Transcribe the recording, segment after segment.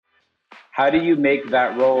How do you make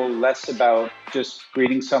that role less about just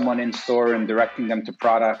greeting someone in store and directing them to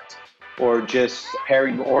product, or just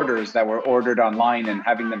pairing orders that were ordered online and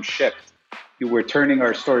having them shipped? We're turning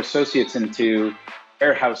our store associates into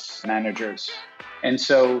warehouse managers. And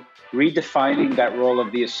so redefining that role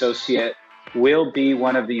of the associate will be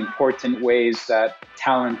one of the important ways that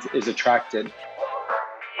talent is attracted.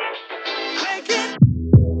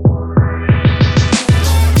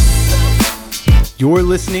 You're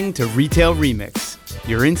listening to Retail Remix,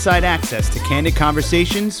 your inside access to candid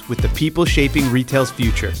conversations with the people shaping retail's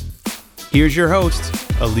future. Here's your host,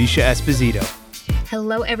 Alicia Esposito.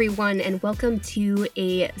 Hello, everyone, and welcome to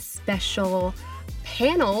a special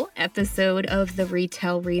panel episode of the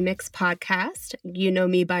Retail Remix podcast. You know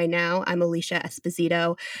me by now. I'm Alicia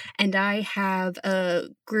Esposito, and I have a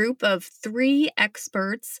group of 3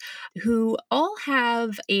 experts who all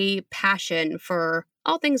have a passion for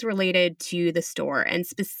all things related to the store, and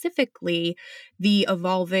specifically the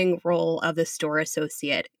evolving role of the store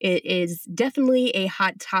associate. It is definitely a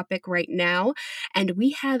hot topic right now, and we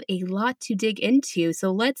have a lot to dig into.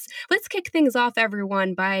 So let's kick things off,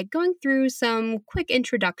 everyone, by going through some quick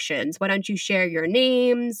introductions. Why don't you share your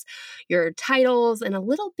names, your titles, and a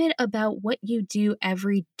little bit about what you do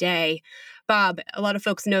every day? Bob, a lot of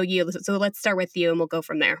folks know you, so let's start with you and we'll go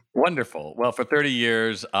from there. Wonderful. Well, for 30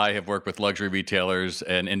 years, I have worked with luxury retailers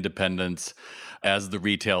and independents as the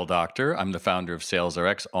retail doctor. I'm the founder of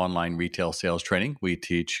SalesRx, online retail sales training. We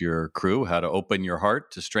teach your crew how to open your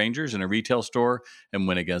heart to strangers in a retail store and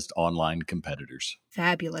win against online competitors.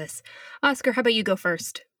 Fabulous. Oscar, how about you go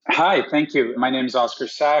first? Hi, thank you. My name is Oscar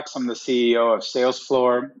Sachs. I'm the CEO of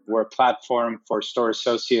SalesFloor. We're a platform for store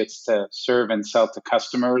associates to serve and sell to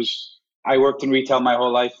customers. I worked in retail my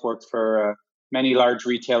whole life, worked for many large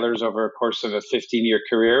retailers over a course of a 15-year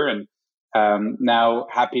career, and now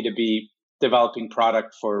happy to be developing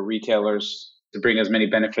product for retailers to bring as many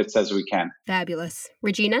benefits as we can. Fabulous.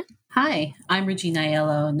 Regina? Hi, I'm Regina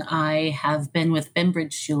Aiello, and I have been with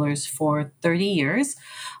Bembridge Jewelers for 30 years.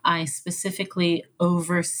 I specifically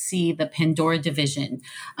oversee the Pandora division.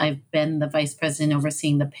 I've been the vice president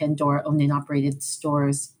overseeing the Pandora owned and operated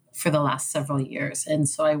stores for the last several years. And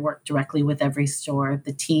so I work directly with every store,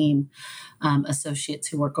 the team, associates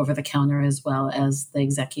who work over the counter, as well as the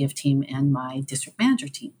executive team and my district manager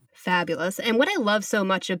team. Fabulous. And what I love so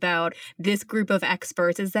much about this group of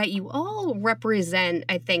experts is that you all represent,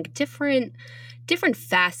 I think, different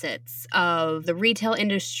facets of the retail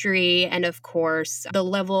industry and, of course, the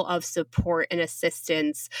level of support and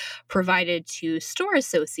assistance provided to store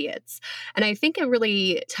associates. And I think it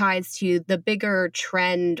really ties to the bigger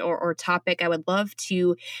trend or topic I would love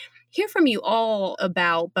to hear from you all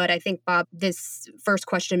about, but I think, Bob, this first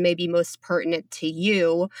question may be most pertinent to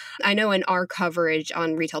you. I know in our coverage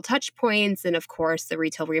on Retail Touchpoints and, of course, the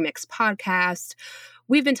Retail Remix podcast,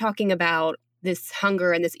 we've been talking about this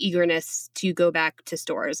hunger and this eagerness to go back to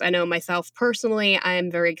stores. I know myself personally, I'm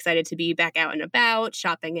very excited to be back out and about,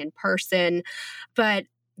 shopping in person, but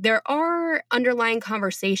there are underlying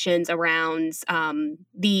conversations around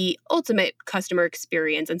the ultimate customer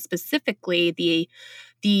experience and specifically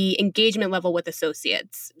the engagement level with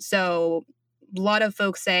associates. So a lot of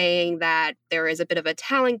folks saying that there is a bit of a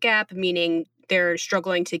talent gap, meaning they're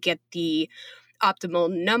struggling to get the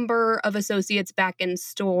optimal number of associates back in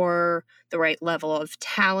store, the right level of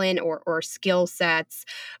talent or skill sets.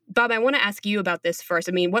 Bob, I want to ask you about this first.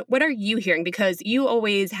 I mean, what are you hearing? Because you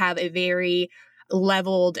always have a very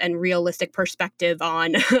leveled and realistic perspective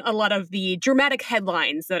on a lot of the dramatic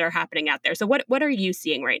headlines that are happening out there. So what are you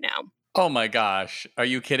seeing right now? Oh my gosh. Are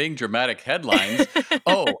you kidding? Dramatic headlines.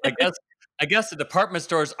 I guess the department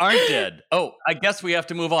stores aren't dead. Oh, I guess we have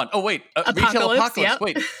to move on. Oh, wait. Retail apocalypse. Yep.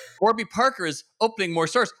 Wait. Warby Parker is opening more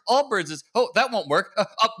stores. Allbirds is, that won't work.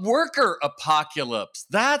 A worker apocalypse.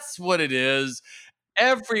 That's what it is.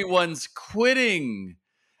 Everyone's quitting.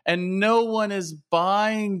 And no one is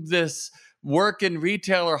buying this work in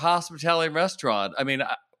retail or hospitality and restaurant. I mean,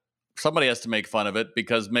 somebody has to make fun of it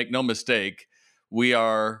because make no mistake, we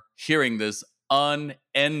are hearing this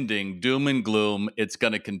unending doom and gloom. It's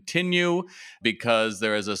going to continue because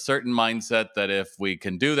there is a certain mindset that if we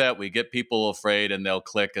can do that, we get people afraid and they'll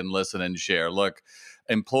click and listen and share. Look,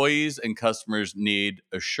 employees and customers need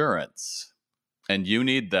assurance, and you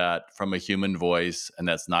need that from a human voice, and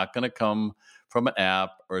that's not going to come from an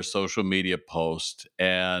app or a social media post.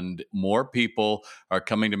 And more people are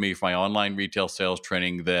coming to me for my online retail sales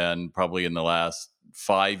training than probably in the last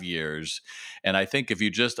 5 years. And I think if you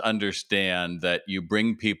just understand that you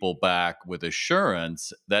bring people back with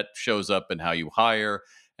assurance, that shows up in how you hire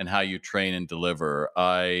and how you train and deliver.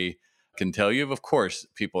 I Can tell you, of course,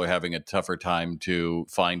 people are having a tougher time to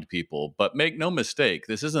find people, but make no mistake,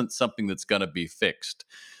 this isn't something that's going to be fixed.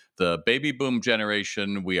 The baby boom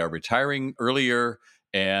generation, we are retiring earlier.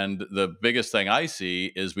 And the biggest thing I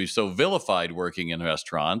see is we've so vilified working in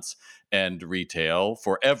restaurants and retail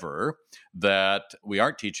forever that we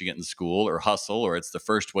aren't teaching it in school or hustle, or it's the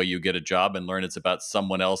first way you get a job and learn it's about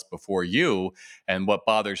someone else before you. And what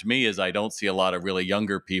bothers me is I don't see a lot of really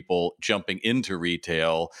younger people jumping into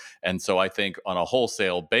retail. And so I think on a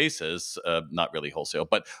wholesale basis, not really wholesale,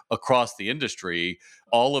 but across the industry,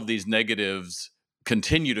 all of these negatives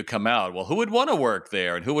continue to come out. Well, who would want to work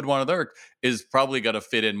there and who would want to work is probably going to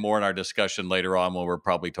fit in more in our discussion later on when we're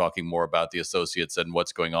probably talking more about the associates and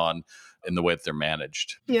what's going on in the way that they're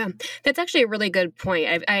managed. Yeah, that's actually a really good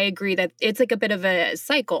point. I agree that it's like a bit of a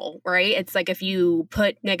cycle, right? It's like if you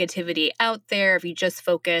put negativity out there, if you just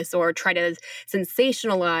focus or try to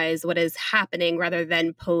sensationalize what is happening rather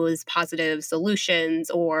than pose positive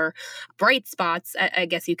solutions or bright spots, I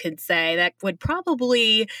guess you could say, that would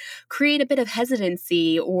probably create a bit of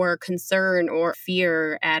hesitancy or concern or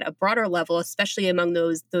fear at a broader level, especially among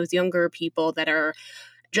those younger people that are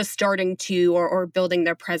just starting to or building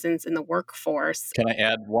their presence in the workforce. Can I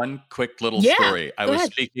add one quick little story? I was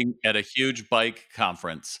ahead. speaking at a huge bike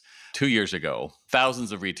conference 2 years ago,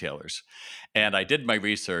 thousands of retailers. And I did my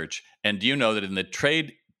research. And do you know that in the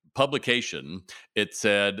trade publication, it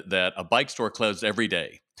said that a bike store closed every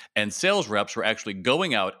day. And sales reps were actually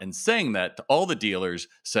going out and saying that to all the dealers,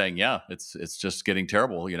 saying, yeah, it's just getting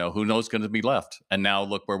terrible. You know, who knows going to be left? And now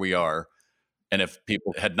look where we are. And if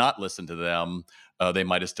people had not listened to them, they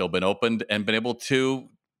might have still been opened and been able to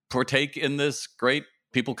partake in this great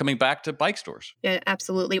people coming back to bike stores. Yeah,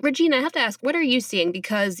 absolutely. Regina, I have to ask, what are you seeing?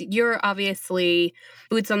 Because you're obviously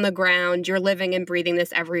boots on the ground. You're living and breathing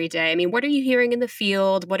this every day. I mean, what are you hearing in the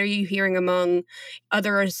field? What are you hearing among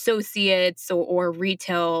other associates or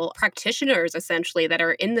retail practitioners, essentially, that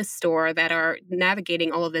are in the store that are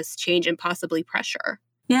navigating all of this change and possibly pressure?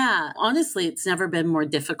 Yeah, honestly, it's never been more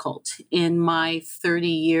difficult. In my 30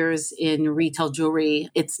 years in retail jewelry,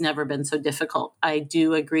 it's never been so difficult. I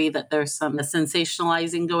do agree that there's some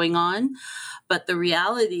sensationalizing going on, but the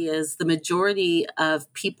reality is the majority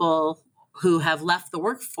of people who have left the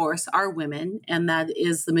workforce are women, and that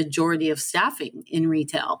is the majority of staffing in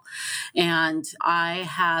retail. And I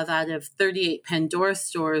have, out of 38 Pandora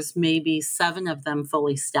stores, maybe 7 of them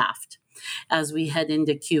fully staffed as we head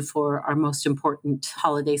into Q4, our most important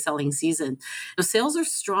holiday selling season. The sales are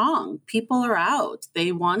strong. People are out.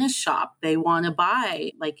 They want to shop. They want to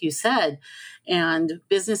buy, like you said. And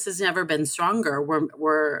business has never been stronger.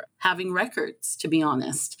 We're having records, to be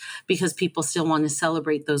honest, because people still want to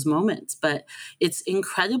celebrate those moments. But it's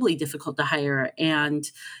incredibly difficult to hire. And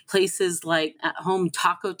places like At Home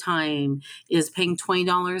Taco Time is paying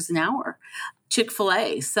 $20 an hour.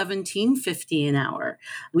 Chick-fil-A, $17.50 an hour.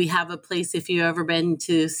 We have a place, if you've ever been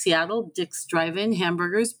to Seattle, Dick's Drive-In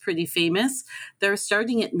Hamburgers, pretty famous. They're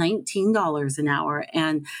starting at $19 an hour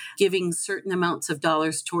and giving certain amounts of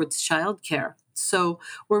dollars towards childcare. So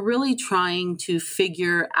we're really trying to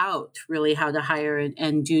figure out really how to hire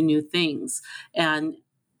and do new things. And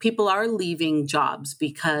people are leaving jobs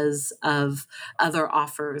because of other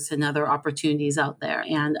offers and other opportunities out there.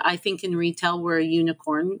 And I think in retail, we're a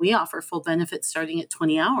unicorn. We offer full benefits starting at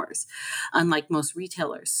 20 hours, unlike most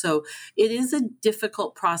retailers. So it is a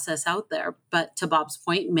difficult process out there. But to Bob's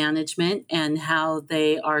point, management and how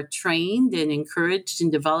they are trained and encouraged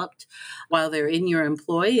and developed while they're in your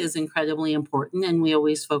employ is incredibly important. And we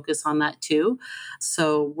always focus on that too.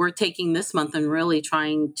 So we're taking this month and really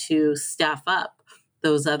trying to staff up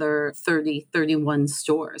those other 30, 31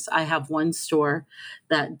 stores. I have one store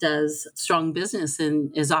that does strong business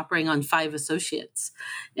and is operating on 5 associates.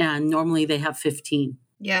 And normally they have 15.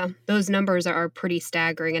 Yeah, those numbers are pretty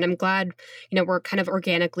staggering. And I'm glad, we're kind of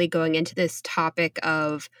organically going into this topic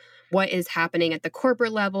of what is happening at the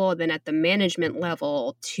corporate level, and then at the management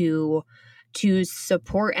level to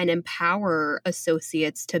support and empower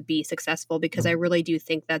associates to be successful, because I really do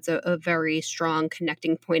think that's a very strong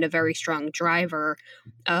connecting point, a very strong driver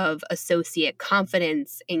of associate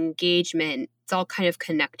confidence, engagement. It's all kind of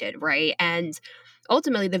connected, right? And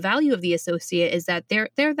ultimately, the value of the associate is that they're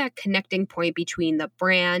that connecting point between the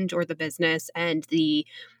brand or the business and the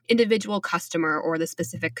individual customer or the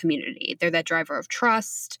specific community. They're that driver of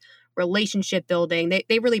trust, relationship building.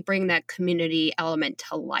 They really bring that community element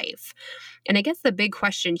to life. And I guess the big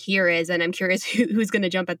question here is, and I'm curious who's going to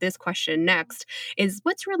jump at this question next, is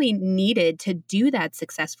what's really needed to do that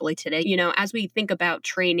successfully today? As we think about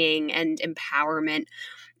training and empowerment,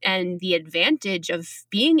 and the advantage of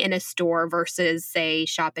being in a store versus, say,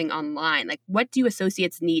 shopping online? Like, what do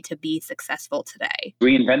associates need to be successful today?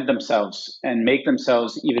 Reinvent themselves and make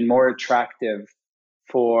themselves even more attractive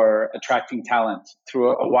for attracting talent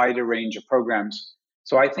through a wider range of programs.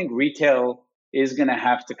 So I think retail is going to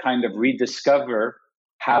have to kind of rediscover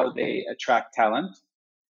how they attract talent.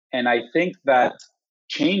 And I think that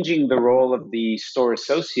changing the role of the store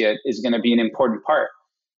associate is going to be an important part.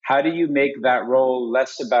 How do you make that role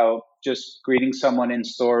less about just greeting someone in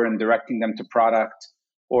store and directing them to product,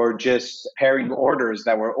 or just pairing orders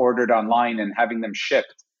that were ordered online and having them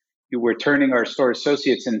shipped? We're turning our store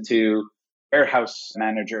associates into warehouse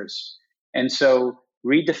managers. And so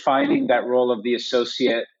redefining that role of the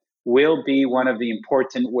associate will be one of the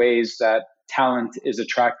important ways that talent is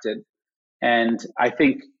attracted. And I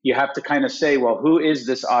think you have to kind of say, well, who is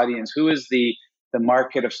this audience? Who is the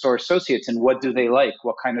market of store associates, and what do they like?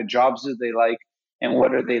 What kind of jobs do they like? And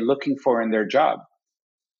what are they looking for in their job?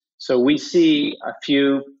 So we see a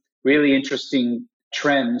few really interesting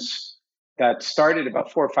trends that started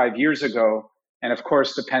about 4 or 5 years ago. And of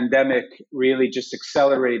course, the pandemic really just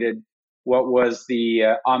accelerated what was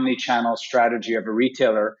the omni-channel strategy of a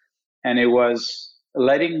retailer. And it was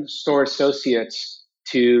letting store associates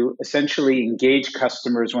to essentially engage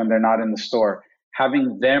customers when they're not in the store,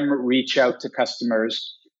 having them reach out to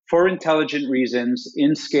customers for intelligent reasons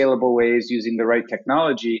in scalable ways using the right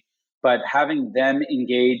technology, but having them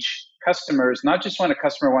engage customers, not just when a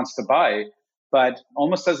customer wants to buy, but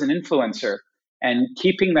almost as an influencer, and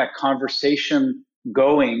keeping that conversation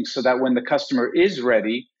going so that when the customer is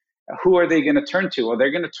ready, who are they going to turn to? Well,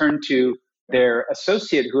 they're going to turn to their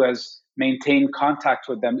associate who has maintained contact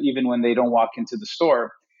with them even when they don't walk into the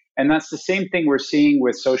store. And that's the same thing we're seeing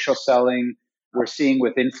with social selling. We're seeing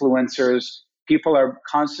with influencers. People are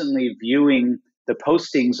constantly viewing the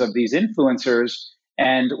postings of these influencers.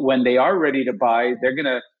 And when they are ready to buy, they're going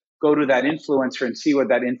to go to that influencer and see what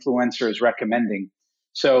that influencer is recommending.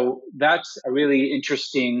 So that's a really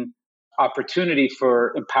interesting opportunity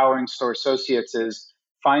for empowering store associates, is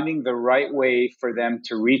finding the right way for them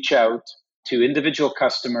to reach out to individual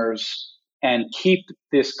customers and keep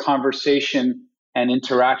this conversation and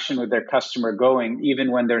interaction with their customer going,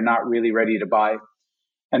 even when they're not really ready to buy.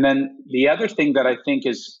 And then the other thing that I think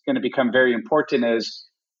is going to become very important is,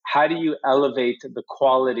 how do you elevate the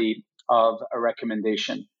quality of a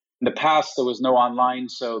recommendation? In the past, there was no online,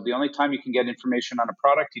 so the only time you can get information on a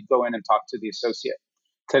product, you'd go in and talk to the associate.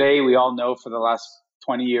 Today, we all know for the last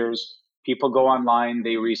 20 years, people go online,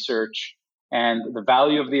 they research, and the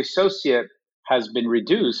value of the associate has been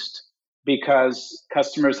reduced because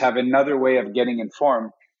customers have another way of getting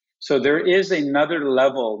informed. So there is another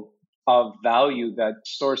level of value that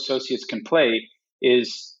store associates can play,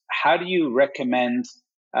 is how do you recommend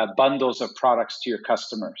bundles of products to your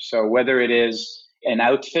customers? So whether it is an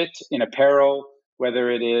outfit in apparel,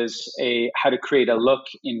 whether it is how to create a look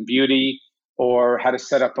in beauty, or how to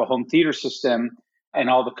set up a home theater system and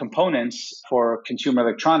all the components for consumer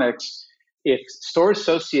electronics, if store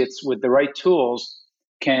associates with the right tools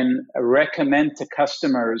can recommend to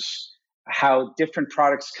customers how different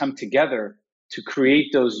products come together to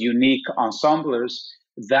create those unique ensemblers,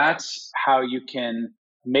 that's how you can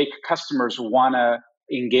make customers want to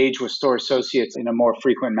engage with store associates in a more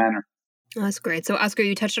frequent manner. That's great. So, Oscar,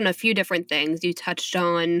 you touched on a few different things. You touched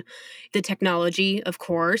on the technology, of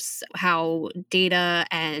course, how data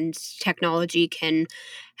and technology can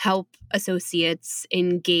help associates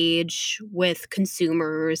engage with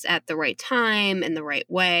consumers at the right time and the right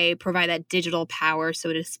way, provide that digital power,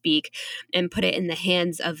 so to speak, and put it in the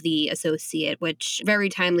hands of the associate, which very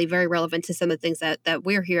timely, very relevant to some of the things that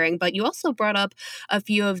we're hearing. But you also brought up a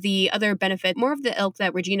few of the other benefits, more of the ilk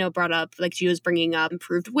that Regina brought up, like she was bringing up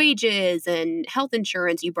improved wages and health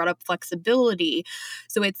insurance. You brought up flexibility.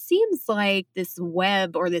 So it seems like this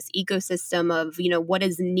web or this ecosystem of, what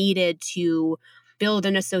is needed to build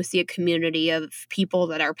an associate community of people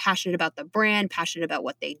that are passionate about the brand, passionate about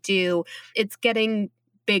what they do. It's getting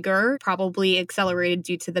bigger, probably accelerated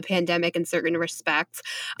due to the pandemic in certain respects.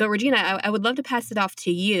 But Regina, I would love to pass it off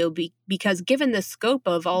to you because given the scope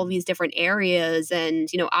of all these different areas and,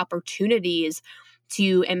 opportunities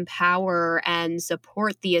to empower and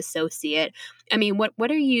support the associate, I mean,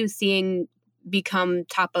 what are you seeing become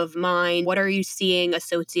top of mind? What are you seeing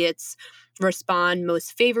associates respond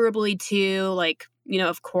most favorably to? Like,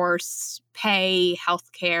 of course, pay,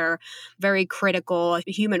 healthcare, very critical, a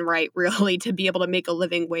human right, really, to be able to make a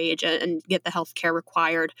living wage and get the healthcare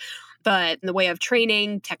required. But in the way of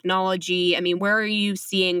training, technology, I mean, where are you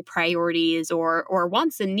seeing priorities or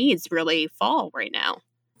wants and needs really fall right now?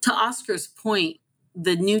 To Oscar's point,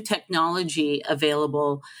 the new technology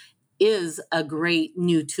available is a great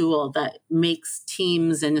new tool that makes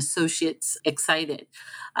teams and associates excited.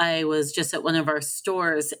 I was just at one of our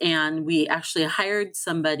stores and we actually hired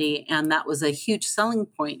somebody, and that was a huge selling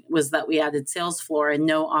point, was that we added Salesfloor. And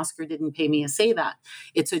no, Oscar didn't pay me to say that.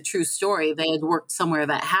 It's a true story. They had worked somewhere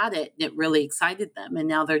that had it, and it really excited them, and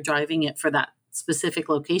now they're driving it for that specific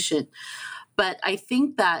location. But I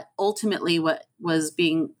think that ultimately what was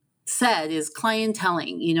being said is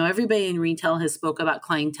clienteling. Everybody in retail has spoke about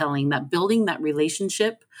clienteling, that building that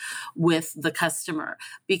relationship with the customer,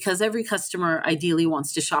 because every customer ideally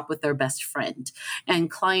wants to shop with their best friend.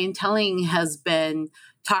 And clienteling has been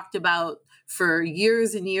talked about for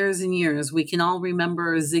years and years and years. We can all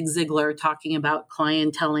remember Zig Ziglar talking about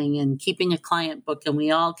clienteling and keeping a client book, and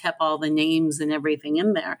we all kept all the names and everything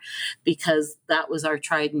in there because that was our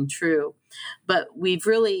tried and true. But we've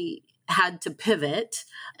really had to pivot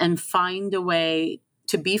and find a way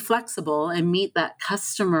to be flexible and meet that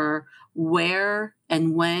customer where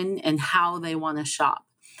and when and how they want to shop.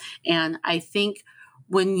 And I think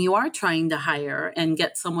when you are trying to hire and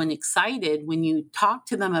get someone excited, when you talk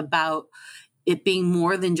to them about it being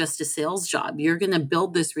more than just a sales job, you're going to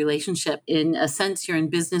build this relationship. In a sense, you're in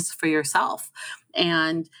business for yourself.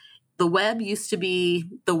 And the web used to be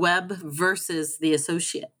the web versus the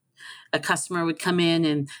associate. A customer would come in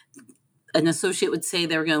and an associate would say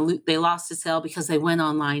they lost a sale because they went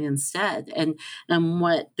online instead. And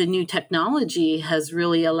what the new technology has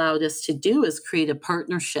really allowed us to do is create a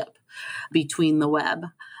partnership between the web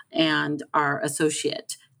and our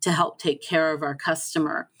associate to help take care of our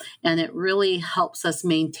customer. And it really helps us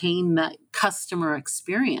maintain that customer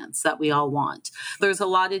experience that we all want. There's a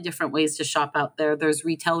lot of different ways to shop out there. There's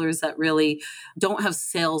retailers that really don't have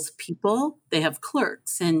sales people, they have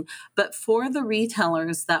clerks. But for the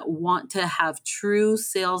retailers that want to have true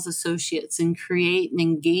sales associates and create an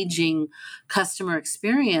engaging customer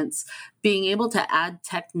experience, being able to add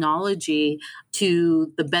technology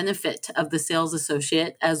to the benefit of the sales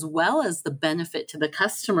associate as well as the benefit to the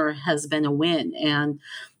customer has been a win. And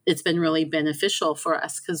it's been really beneficial for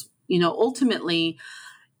us because, ultimately,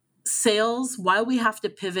 sales, while we have to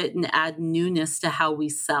pivot and add newness to how we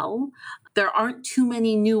sell, there aren't too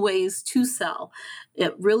many new ways to sell.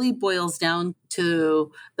 It really boils down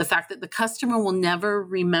to the fact that the customer will never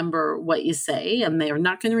remember what you say, and they're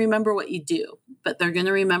not going to remember what you do, but they're going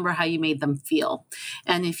to remember how you made them feel.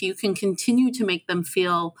 And if you can continue to make them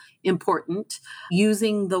feel important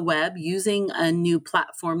using the web, using a new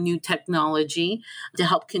platform, new technology to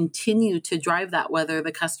help continue to drive that, whether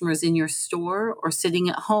the customer is in your store or sitting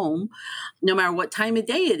at home, no matter what time of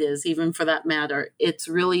day it is, even for that matter, it's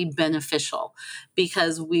really beneficial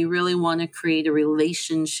because we really want to create a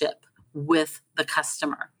relationship with the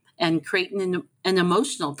customer and create an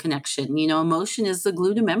emotional connection. Emotion is the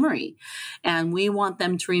glue to memory, and we want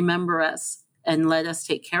them to remember us and let us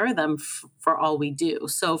take care of them for all we do.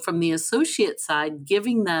 So from the associate side,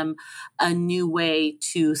 giving them a new way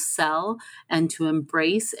to sell and to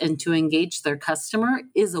embrace and to engage their customer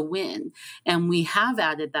is a win. And we have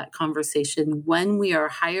added that conversation when we are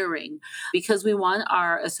hiring because we want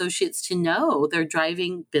our associates to know they're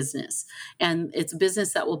driving business and it's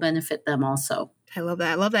business that will benefit them also. I love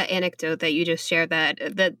that. I love that anecdote that you just shared, that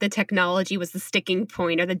the technology was the sticking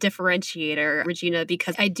point or the differentiator, Regina,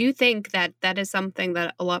 because I do think that that is something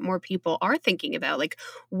that a lot more people are thinking about. Like,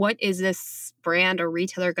 what is this brand or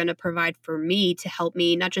retailer going to provide for me to help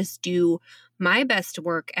me not just do my best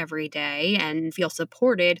work every day and feel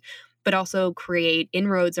supported, but also create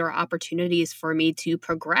inroads or opportunities for me to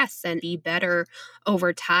progress and be better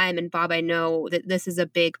over time. And Bob, I know that this is a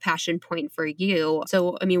big passion point for you.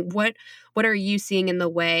 So, what are you seeing in the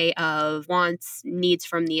way of wants, needs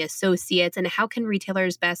from the associates, and how can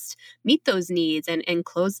retailers best meet those needs and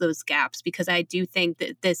close those gaps? Because I do think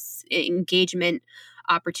that this engagement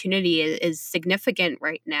opportunity is significant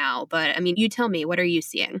right now. But you tell me, what are you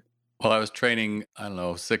seeing? Well, I was training,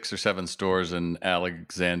 6 or 7 stores in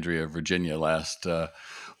Alexandria, Virginia last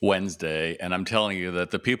Wednesday. And I'm telling you that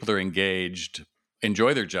the people that are engaged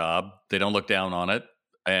enjoy their job. They don't look down on it.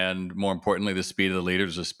 And more importantly, the speed of the leader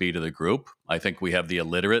is the speed of the group. I think we have the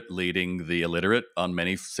illiterate leading the illiterate on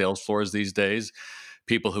many sales floors these days.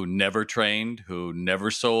 People who never trained, who never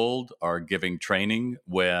sold, are giving training.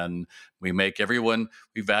 When we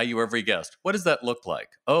value every guest. What does that look like?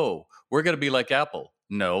 Oh, we're going to be like Apple.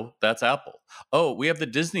 No, that's Apple. Oh, we have the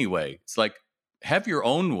Disney way. It's like, have your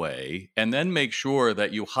own way and then make sure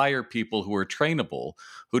that you hire people who are trainable,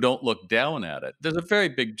 who don't look down at it. There's a very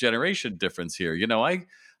big generation difference here.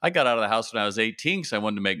 I got out of the house when I was 18 because I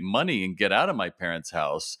wanted to make money and get out of my parents'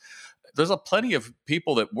 house. there's a plenty of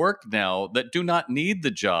people that work now that do not need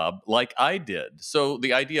the job like I did. So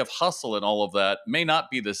the idea of hustle and all of that may not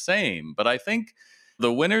be the same, but I think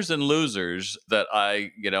the winners and losers that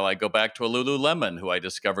I go back to a Lululemon who I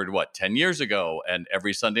discovered 10 years ago, and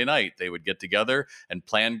every Sunday night they would get together and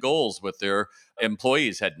plan goals with their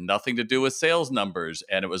employees. Had nothing to do with sales numbers,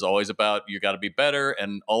 and it was always about you got to be better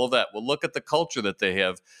and all of that. Well, look at the culture that they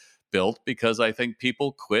have built, because I think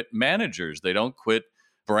people quit managers. They don't quit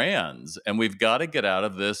brands, and we've got to get out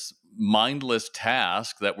of this mindless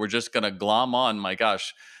task that we're just going to glom on. My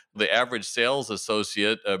gosh, the average sales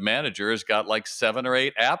associate, manager, has got like 7 or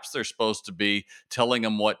 8 apps they're supposed to be telling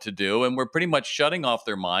them what to do. And we're pretty much shutting off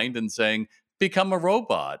their mind and saying, become a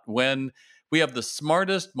robot, when we have the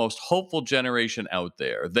smartest, most hopeful generation out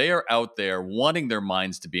there. They are out there wanting their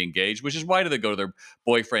minds to be engaged, which is why do they go to their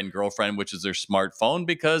boyfriend, girlfriend, which is their smartphone?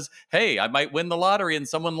 Because, hey, I might win the lottery and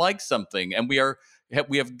someone likes something. And we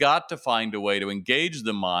have got to find a way to engage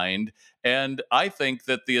the mind. And I think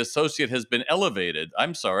that the associate has been elevated.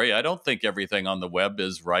 I'm sorry, I don't think everything on the web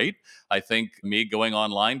is right. I think me going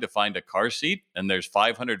online to find a car seat, and there's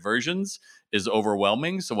 500 versions, is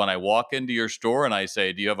overwhelming. So when I walk into your store and I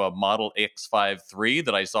say, do you have a Model X53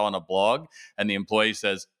 that I saw on a blog? And the employee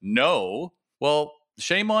says, no. Well,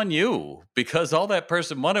 shame on you, because all that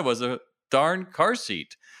person wanted was a darn car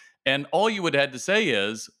seat. And all you would have had to say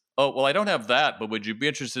is, oh, well, I don't have that, but would you be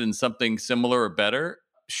interested in something similar or better?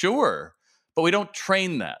 Sure. But we don't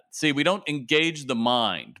train that. See, we don't engage the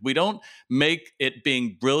mind. We don't make it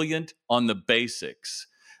being brilliant on the basics.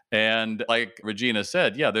 And like Regina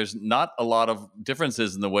said, yeah, there's not a lot of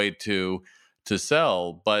differences in the way to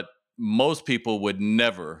sell, but most people would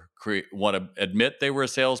never want to admit they were a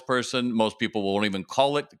salesperson. Most people won't even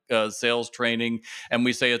call it sales training. And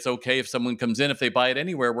we say it's okay if someone comes in, if they buy it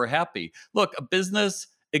anywhere, we're happy. Look, a business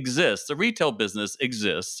exists. A retail business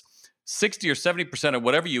exists. 60 or 70% of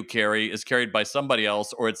whatever you carry is carried by somebody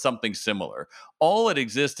else, or it's something similar. All it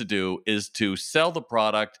exists to do is to sell the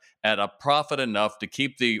product at a profit enough to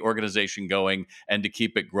keep the organization going and to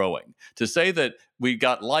keep it growing. To say that we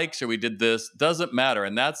got likes or we did this doesn't matter.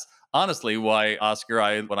 And that's honestly why,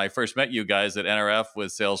 Oscar, when I first met you guys at NRF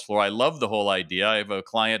with Salesfloor, I love the whole idea. I have a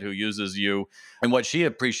client who uses you, and what she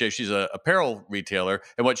appreciates, she's an apparel retailer,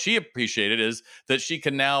 and what she appreciated is that she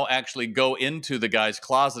can now actually go into the guy's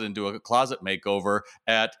closet and do a closet makeover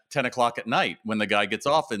at 10 o'clock at night when the guy gets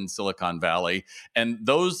off in Silicon Valley. And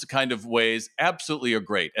those kind of ways absolutely are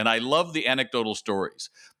great. And I love the anecdotal stories.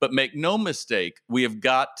 But make no mistake, we have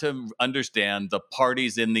got to understand the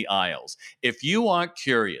parties in the aisles. If you aren't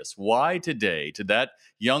curious why today, to that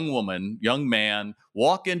young woman, young man,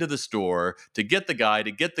 walk into the store to get the guy,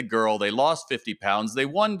 to get the girl, they lost 50 pounds, they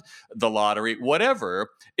won the lottery, whatever,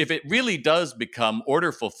 if it really does become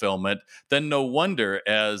order fulfillment, then no wonder,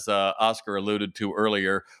 as Oscar alluded to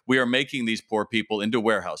earlier, we are making these poor people into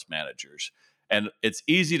warehouse managers. And it's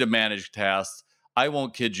easy to manage tasks. I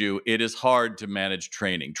won't kid you, it is hard to manage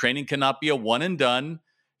training. Training cannot be a one and done.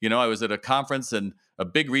 You know, I was at a conference, and a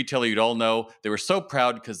big retailer you'd all know, they were so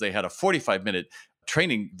proud because they had a 45-minute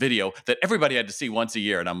training video that everybody had to see once a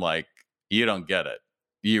year. And I'm like, you don't get it.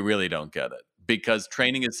 You really don't get it. Because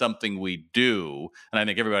training is something we do. And I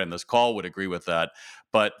think everybody on this call would agree with that.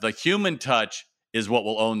 But the human touch is what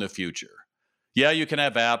will own the future. Yeah, you can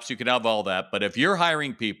have apps, you can have all that, but if you're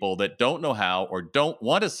hiring people that don't know how or don't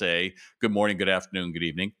want to say good morning, good afternoon, good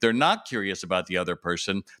evening, they're not curious about the other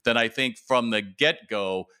person, then I think from the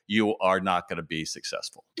get-go, you are not going to be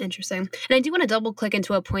successful. Interesting. And I do want to double click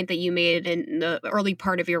into a point that you made in the early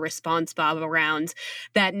part of your response, Bob, around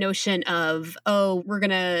that notion of, oh, we're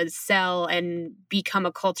going to sell and become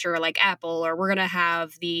a culture like Apple, or we're going to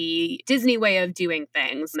have the Disney way of doing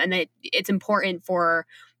things, and that it's important for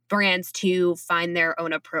brands to find their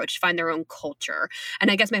own approach, find their own culture.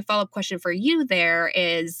 And I guess my follow-up question for you there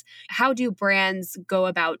is, how do brands go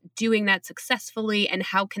about doing that successfully, and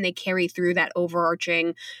how can they carry through that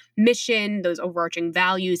overarching mission, those overarching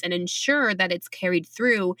values, and ensure that it's carried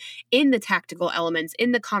through in the tactical elements,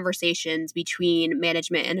 in the conversations between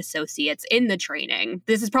management and associates, in the training?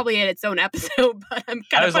 This is probably in its own episode, but I'm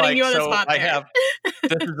kind of putting you on the spot there.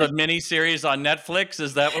 This is a mini series on Netflix.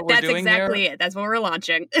 Is that what we're doing here? That's exactly it. That's what we're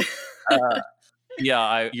launching.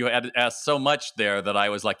 Yeah, you had asked so much there that I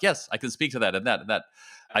was like, yes, I can speak to that and that and that.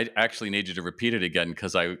 I actually need you to repeat it again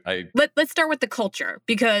because Let's start with the culture,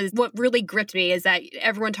 because what really gripped me is that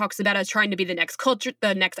everyone talks about us trying to be the next culture,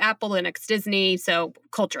 the next Apple, the next Disney. So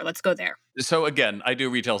culture, let's go there. So again, I do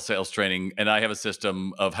retail sales training, and I have a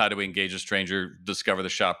system of how to engage a stranger, discover the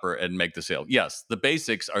shopper, and make the sale. Yes, the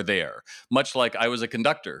basics are there. Much like I was a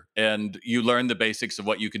conductor, and you learn the basics of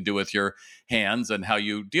what you can do with your hands and how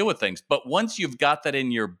you deal with things. But once you've got that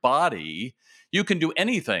in your body, you can do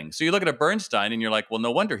anything. So you look at a Bernstein and you're like, well,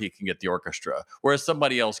 no wonder he can get the orchestra, whereas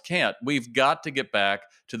somebody else can't. We've got to get back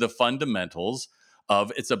to the fundamentals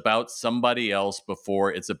of it's about somebody else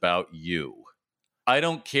before it's about you. I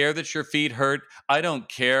don't care that your feet hurt. I don't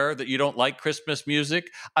care that you don't like Christmas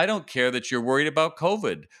music. I don't care that you're worried about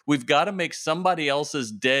COVID. We've got to make somebody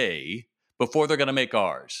else's day before they're going to make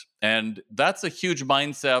ours. And that's a huge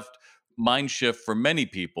mind shift for many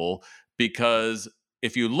people, because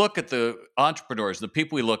if you look at the entrepreneurs, the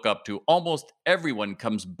people we look up to, almost everyone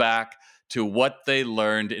comes back to what they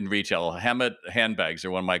learned in retail. Hammett Handbags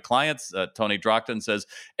are one of my clients. Tony Drockton says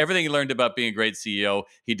everything he learned about being a great CEO,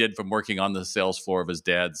 he did from working on the sales floor of his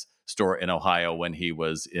dad's store in Ohio when he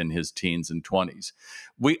was in his teens and 20s.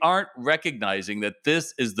 We aren't recognizing that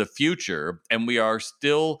this is the future, and we are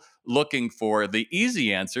still looking for the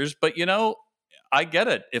easy answers. But, I get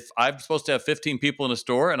it. If I'm supposed to have 15 people in a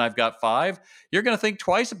store and I've got 5, you're going to think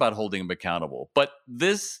twice about holding them accountable. But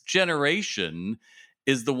this generation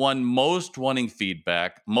is the one most wanting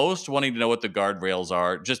feedback, most wanting to know what the guardrails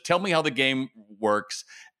are. Just tell me how the game works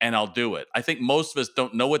and I'll do it. I think most of us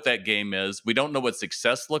don't know what that game is. We don't know what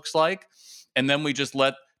success looks like. And then we just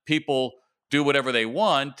let people do whatever they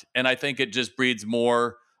want. And I think it just breeds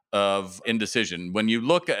more of indecision. When you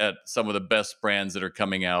look at some of the best brands that are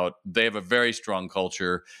coming out, they have a very strong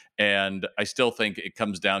culture. And I still think it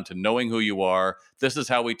comes down to knowing who you are. This is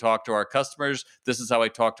how we talk to our customers. This is how I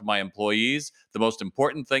talk to my employees. The most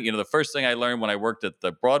important thing, the first thing I learned when I worked at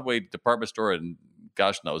the Broadway department store in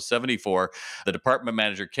 74, the department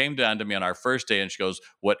manager came down to me on our first day and she goes,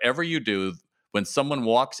 whatever you do, when someone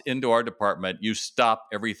walks into our department, you stop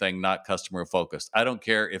everything not customer focused. I don't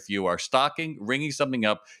care if you are stocking, ringing something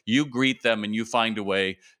up, you greet them and you find a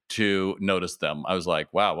way to notice them. I was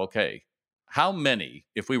like, wow, okay. How many,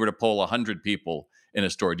 if we were to poll 100 people in a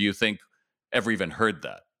store, do you think ever even heard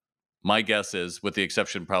that? My guess is, with the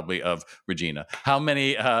exception probably of Regina, how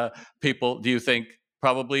many people do you think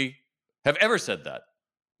probably have ever said that?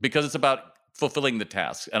 Because it's about fulfilling the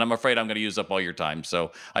tasks. And I'm afraid I'm going to use up all your time.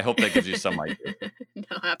 So I hope that gives you some idea.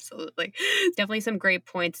 No, absolutely. Definitely some great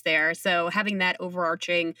points there. So having that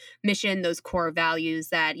overarching mission, those core values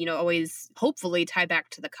that, always hopefully tie back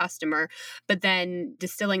to the customer, but then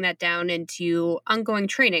distilling that down into ongoing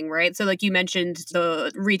training, right? So like you mentioned,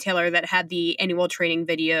 the retailer that had the annual training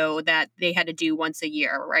video that they had to do once a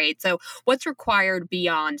year, right? So what's required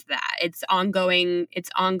beyond that? It's ongoing,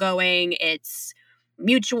 it's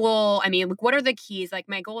mutual. I mean, what are the keys? Like,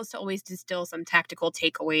 my goal is to always distill some tactical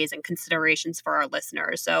takeaways and considerations for our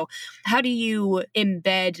listeners. So how do you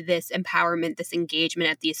embed this empowerment, this engagement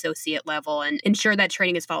at the associate level and ensure that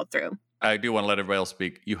training is followed through? I do want to let everybody else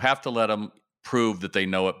speak. You have to let them prove that they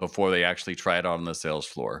know it before they actually try it on the sales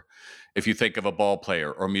floor. If you think of a ball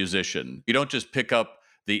player or musician, you don't just pick up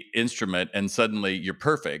the instrument and suddenly you're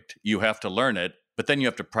perfect. You have to learn it, but then you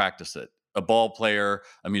have to practice it. A ball player,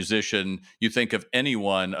 a musician, you think of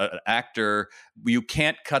anyone, an actor, you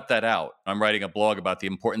can't cut that out. I'm writing a blog about the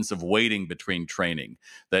importance of waiting between training,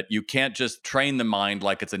 that you can't just train the mind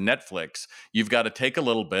like it's a Netflix. You've got to take a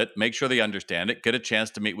little bit, make sure they understand it, get a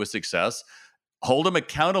chance to meet with success, hold them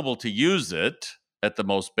accountable to use it at the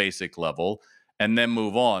most basic level, and then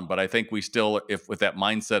move on. But I think we still, if with that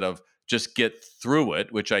mindset of just get through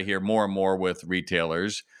it, which I hear more and more with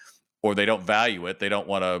retailers, or they don't value it. They don't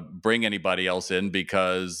want to bring anybody else in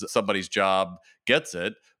because somebody's job gets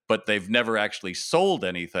it, but they've never actually sold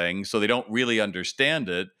anything, so they don't really understand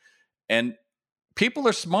it. And people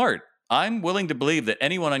are smart. I'm willing to believe that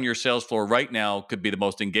anyone on your sales floor right now could be the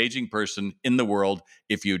most engaging person in the world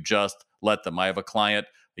if you just let them. I have a client,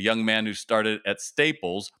 a young man who started at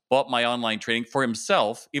Staples, bought my online training for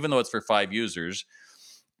himself, even though it's for 5 users,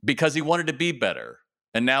 because he wanted to be better.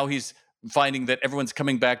 And now he's finding that everyone's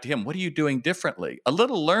coming back to him. What are you doing differently? A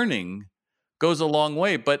little learning goes a long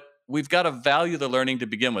way, but we've got to value the learning to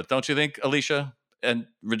begin with. Don't you think, Alicia and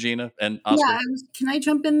Regina and Oscar? Yeah, can I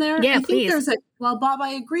jump in there? Yeah, I think please. Well, Bob, I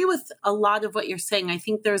agree with a lot of what you're saying. I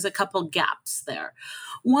think there's a couple gaps there.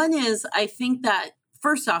 One is, I think that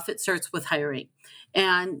first off, it starts with hiring.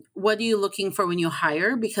 And what are you looking for when you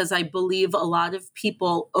hire? Because I believe a lot of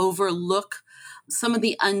people overlook some of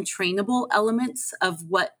the untrainable elements of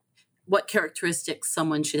what what characteristics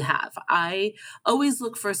someone should have. I always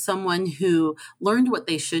look for someone who learned what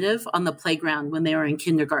they should have on the playground when they were in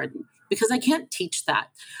kindergarten, because I can't teach that.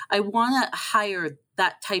 I want to hire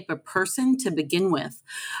that type of person to begin with.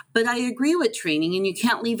 But I agree with training, and you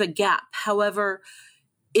can't leave a gap. However,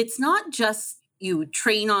 it's not just you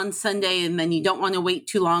train on Sunday and then you don't want to wait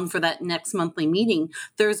too long for that next monthly meeting.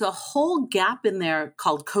 There's a whole gap in there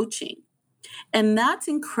called coaching. And that's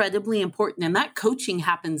incredibly important. And that coaching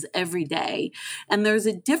happens every day. And there's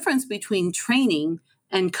a difference between training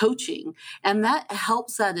and coaching. And that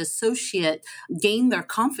helps that associate gain their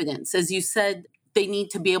confidence. As you said, they need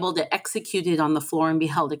to be able to execute it on the floor and be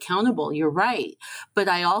held accountable. You're right. But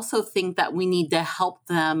I also think that we need to help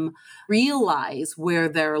them realize where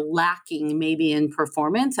they're lacking maybe in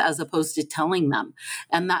performance as opposed to telling them.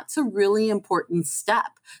 And that's a really important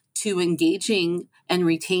step to engaging and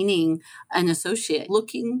retaining an associate.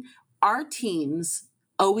 Our teams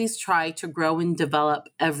always try to grow and develop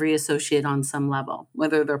every associate on some level,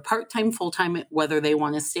 whether they're part-time, full-time, whether they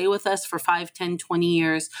want to stay with us for 5, 10, 20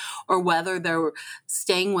 years, or whether they're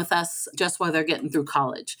staying with us just while they're getting through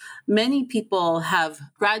college. Many people have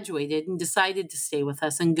graduated and decided to stay with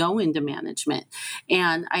us and go into management.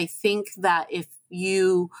 And I think that if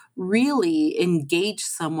you really engage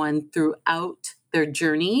someone throughout their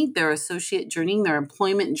journey, their associate journey, their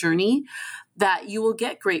employment journey, that you will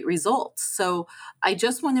get great results. So I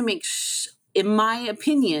just want to make in my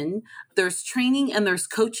opinion, there's training and there's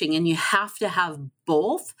coaching, and you have to have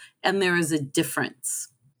both, and there is a difference.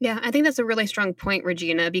 Yeah, I think that's a really strong point,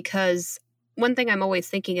 Regina, because one thing I'm always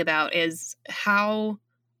thinking about is how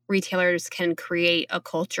retailers can create a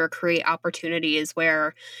culture, create opportunities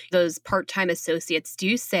where those part-time associates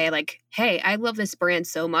do say like, hey, I love this brand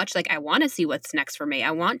so much. Like, I want to see what's next for me.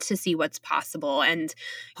 I want to see what's possible. And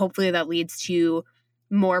hopefully that leads to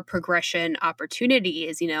more progression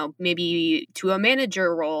opportunities, maybe to a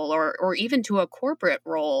manager role or even to a corporate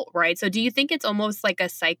role, right? So do you think it's almost like a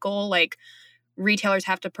cycle, like retailers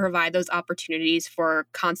have to provide those opportunities for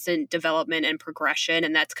constant development and progression,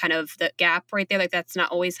 and that's kind of the gap right there, like that's not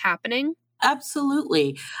always happening?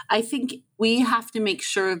 Absolutely. I think we have to make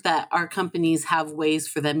sure that our companies have ways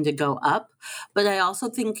for them to go up. But I also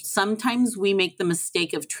think sometimes we make the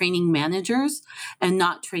mistake of training managers and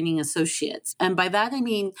not training associates. And by that, I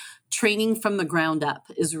mean training from the ground up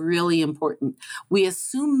is really important. We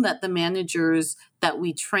assume that the managers that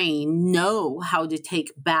we train know how to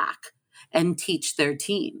take back and teach their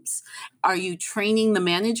teams. Are you training the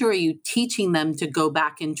manager, or are you teaching them to go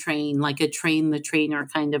back and train, like a train the trainer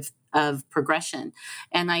kind of progression?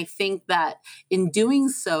 And I think that in doing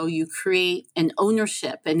so, you create an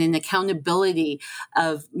ownership and an accountability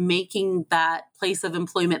of making that place of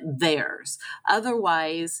employment theirs.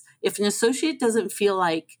 Otherwise, if an associate doesn't feel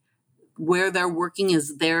like where they're working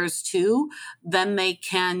is theirs too, then they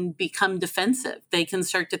can become defensive. They can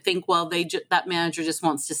start to think, well, that manager just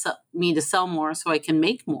wants me to sell more so I can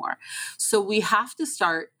make more. So we have to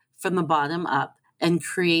start from the bottom up and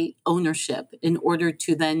create ownership in order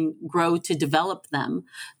to then grow, to develop them,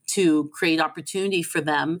 to create opportunity for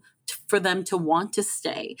them to want to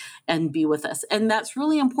stay and be with us. And that's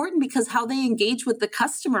really important because how they engage with the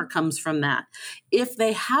customer comes from that. If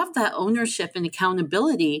they have that ownership and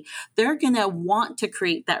accountability, they're going to want to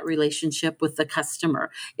create that relationship with the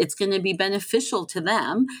customer. It's going to be beneficial to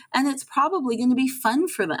them, and it's probably going to be fun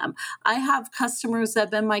for them. I have customers that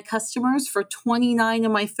have been my customers for 29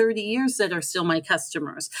 of my 30 years that are still my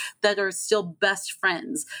customers, that are still best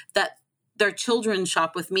friends, that their children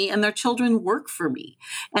shop with me and their children work for me.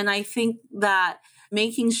 And I think that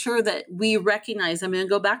making sure that we recognize, I'm going to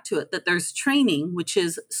go back to it, that there's training, which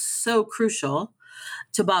is so crucial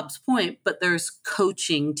to Bob's point, but there's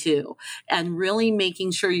coaching too. And really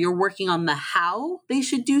making sure you're working on the how they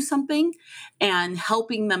should do something and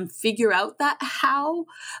helping them figure out that how,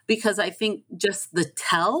 because I think just the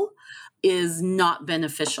tell is not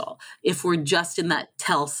beneficial if we're just in that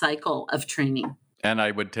tell cycle of training. And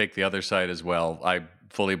I would take the other side as well. I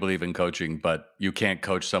fully believe in coaching, but you can't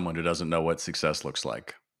coach someone who doesn't know what success looks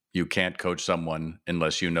like. You can't coach someone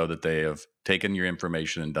unless you know that they have taken your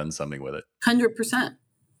information and done something with it. 100%.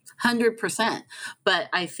 100%. But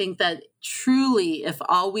I think that truly,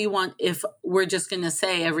 if we're just going to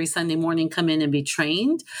say every Sunday morning, come in and be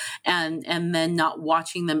trained and then not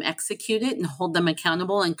watching them execute it and hold them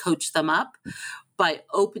accountable and coach them up, by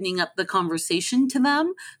opening up the conversation to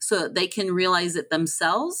them so that they can realize it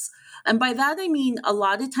themselves, And by that, I mean, a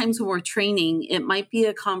lot of times when we're training, it might be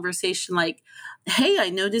a conversation like, hey, I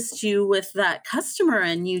noticed you with that customer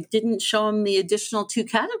and you didn't show them the additional 2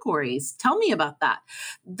 categories. Tell me about that.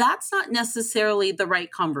 That's not necessarily the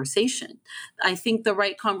right conversation. I think the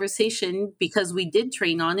right conversation, because we did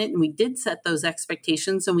train on it and we did set those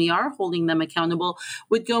expectations and we are holding them accountable,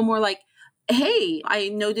 would go more like, hey, I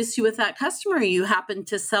noticed you with that customer. You happen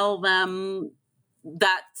to sell them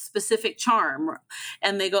that specific charm.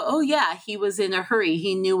 And they go, oh yeah, he was in a hurry.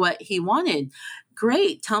 He knew what he wanted.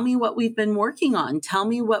 Great. Tell me what we've been working on. Tell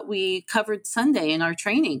me what we covered Sunday in our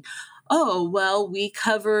training. Oh, well, we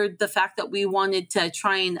covered the fact that we wanted to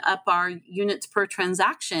try and up our units per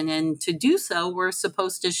transaction. And to do so, we're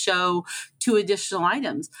supposed to show 2 additional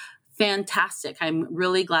items. Fantastic. I'm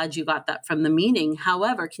really glad you got that from the meeting.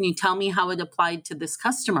 However, can you tell me how it applied to this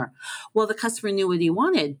customer? Well, the customer knew what he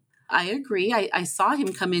wanted. I agree. I saw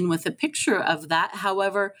him come in with a picture of that.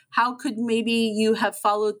 However, how could maybe you have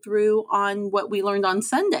followed through on what we learned on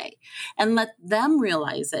Sunday and let them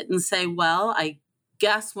realize it and say, well, I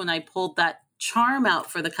guess when I pulled that charm out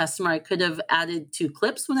for the customer, I could have added 2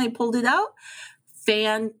 clips when I pulled it out.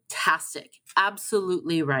 Fantastic.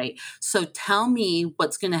 Absolutely right. So tell me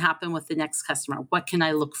what's going to happen with the next customer. What can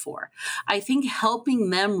I look for? I think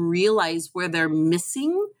helping them realize where they're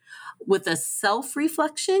missing with a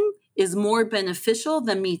self-reflection is more beneficial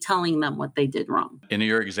than me telling them what they did wrong. In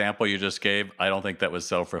your example you just gave, I don't think that was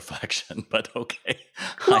self-reflection, but okay.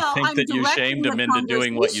 Well, I think that you shamed them into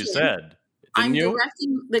doing what you said. I'm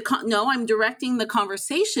directing the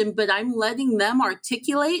conversation, but I'm letting them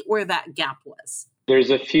articulate where that gap was. There's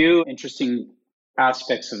a few interesting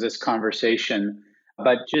aspects of this conversation,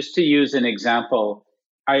 but just to use an example,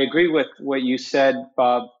 I agree with what you said,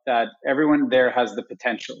 Bob, that everyone there has the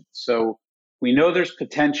potential. So we know there's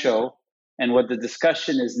potential, and what the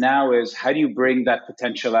discussion is now is how do you bring that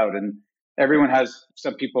potential out? And everyone has,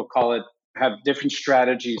 some people call it, have different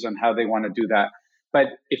strategies on how they want to do that. But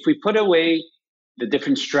if we put away the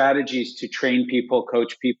different strategies to train people,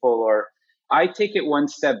 coach people, or I take it one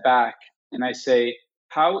step back and I say,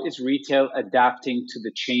 how is retail adapting to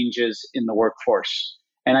the changes in the workforce?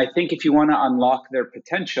 And I think if you want to unlock their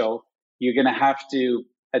potential, you're going to have to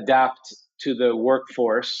adapt to the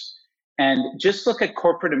workforce. And just look at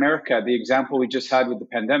corporate America, the example we just had with the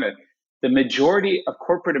pandemic. The majority of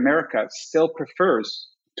corporate America still prefers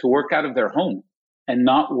to work out of their home and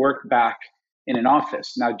not work back in an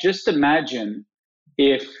office. Now, just imagine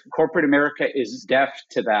if corporate America is deaf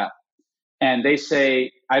to that and they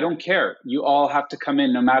say, I don't care. You all have to come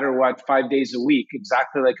in no matter what, 5 days a week,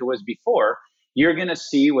 exactly like it was before. You're going to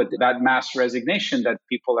see what that mass resignation that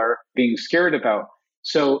people are being scared about.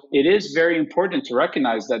 So it is very important to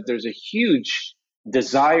recognize that there's a huge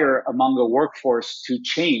desire among a workforce to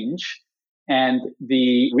change, and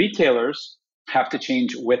the retailers have to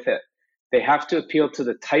change with it. They have to appeal to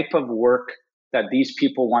the type of work that these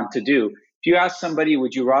people want to do. If you ask somebody,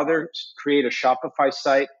 would you rather create a Shopify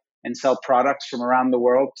site and sell products from around the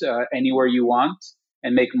world anywhere you want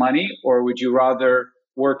and make money? Or would you rather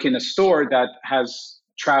work in a store that has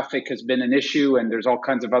traffic has been an issue and there's all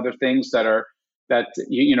kinds of other things that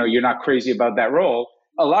you're not crazy about that role?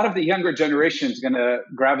 A lot of the younger generation is going to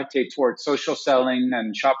gravitate towards social selling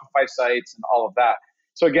and Shopify sites and all of that.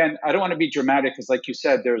 So again, I don't want to be dramatic because like you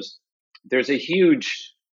said, there's a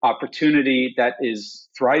huge opportunity that is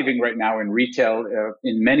thriving right now in retail,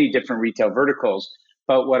 in many different retail verticals.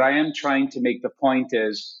 But what I am trying to make the point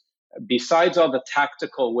is, besides all the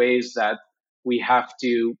tactical ways that we have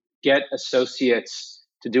to get associates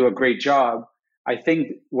to do a great job, I think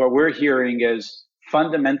what we're hearing is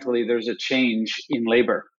fundamentally there's a change in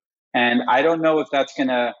labor. And I don't know if that's going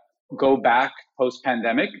to go back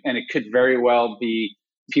post-pandemic, and it could very well be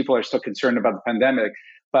people are still concerned about the pandemic.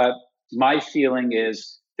 But my feeling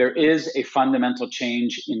is there is a fundamental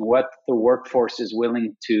change in what the workforce is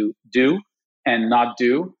willing to do and not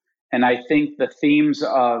do. And I think the themes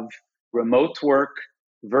of remote work,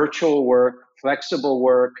 virtual work, flexible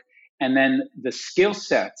work, and then the skill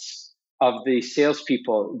sets of the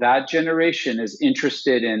salespeople, that generation is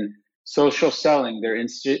interested in social selling. They're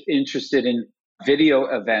interested in video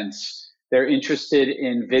events. They're interested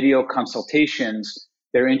in video consultations.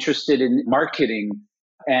 They're interested in marketing.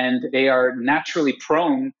 And they are naturally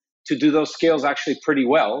prone to do those skills actually pretty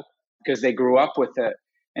well because they grew up with it.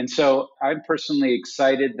 And so I'm personally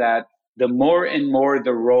excited that the more and more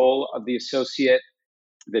the role of the associate,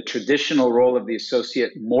 the traditional role of the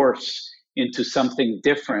associate morphs into something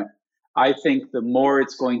different, I think the more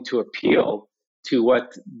it's going to appeal to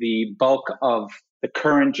what the bulk of the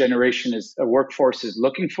current generation is, a workforce is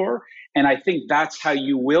looking for. And I think that's how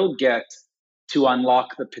you will get to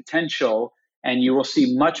unlock the potential, and you will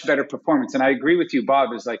see much better performance. And I agree with you,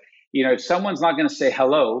 Bob, is like, if someone's not going to say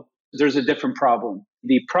hello, there's a different problem.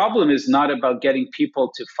 The problem is not about getting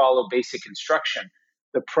people to follow basic instruction.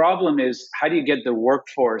 The problem is, how do you get the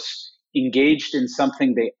workforce engaged in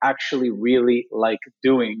something they actually really like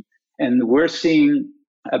doing? And we're seeing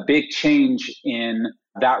a big change in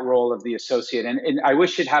that role of the associate. And I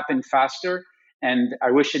wish it happened faster. And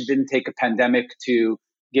I wish it didn't take a pandemic to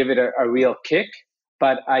give it a real kick.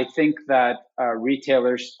 But I think that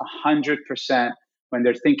retailers 100%, when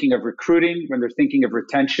they're thinking of recruiting, when they're thinking of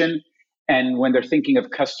retention, and when they're thinking of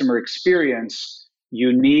customer experience,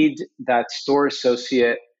 you need that store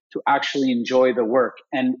associate to actually enjoy the work.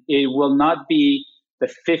 And it will not be the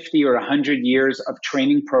 50 or 100 years of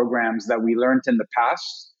training programs that we learned in the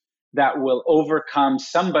past that will overcome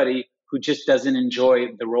somebody who just doesn't enjoy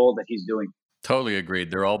the role that he's doing. Totally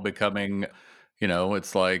agreed. They're all becoming,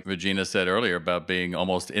 it's like Regina said earlier about being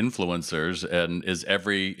almost influencers. And is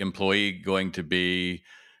every employee going to be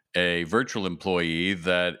a virtual employee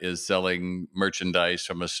that is selling merchandise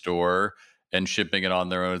from a store and shipping it on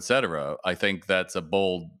their own, et cetera? I think that's a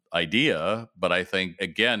bold idea, but I think,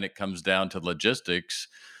 again, it comes down to logistics.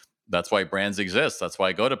 That's why brands exist. That's why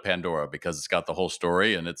I go to Pandora, because it's got the whole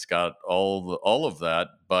story and it's got all of that.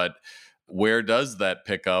 But where does that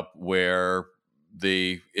pick up where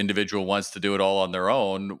the individual wants to do it all on their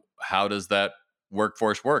own? How does that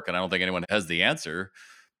workforce work? And I don't think anyone has the answer.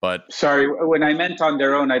 But sorry, when I meant on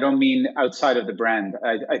their own, I don't mean outside of the brand.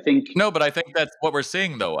 I think no, but I think that's what we're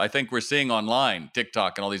seeing, though. I think we're seeing online,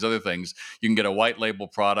 TikTok, and all these other things. You can get a white label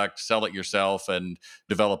product, sell it yourself, and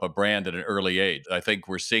develop a brand at an early age. I think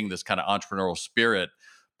we're seeing this kind of entrepreneurial spirit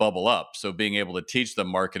bubble up. So being able to teach them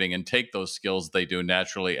marketing and take those skills they do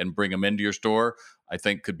naturally and bring them into your store, I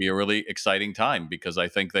think could be a really exciting time, because I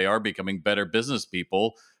think they are becoming better business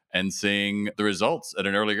people and seeing the results at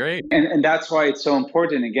an earlier age. And that's why it's so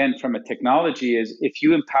important, again, from a technology, is if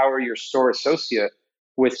you empower your store associate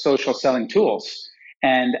with social selling tools,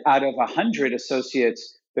 and out of 100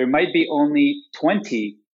 associates, there might be only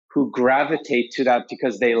 20 who gravitate to that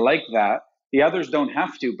because they like that. The others don't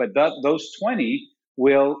have to, but those 20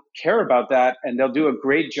 will care about that, and they'll do a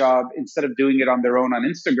great job. Instead of doing it on their own on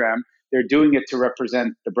Instagram, they're doing it to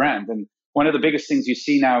represent the brand. And one of the biggest things you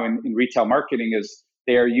see now in retail marketing is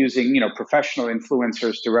they are using, professional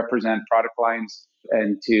influencers to represent product lines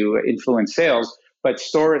and to influence sales. But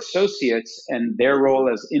store associates and their role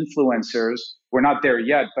as influencers, we're not there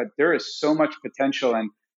yet, but there is so much potential. And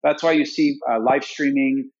that's why you see live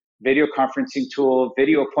streaming, video conferencing tool,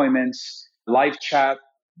 video appointments, live chat,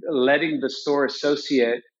 letting the store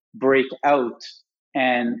associate break out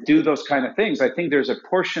and do those kind of things. I think there's a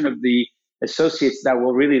portion of the associates that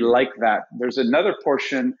will really like that. There's another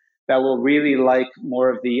portion that will really like more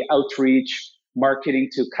of the outreach, marketing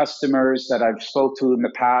to customers that I've spoke to in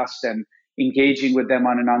the past and engaging with them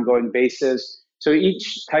on an ongoing basis. So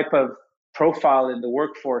each type of profile in the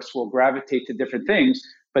workforce will gravitate to different things,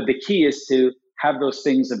 but the key is to have those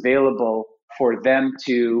things available for them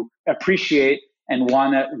to appreciate and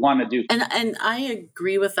wanna do. And I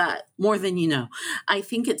agree with that more than you know. I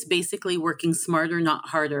think it's basically working smarter, not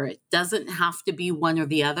harder. It doesn't have to be one or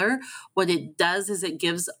the other. What it does is it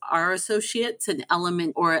gives our associates an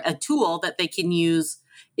element or a tool that they can use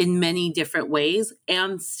in many different ways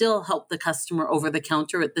and still help the customer over the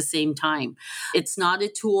counter at the same time. It's not a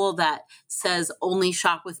tool that says only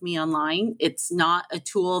shop with me online. It's not a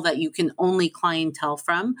tool that you can only clientele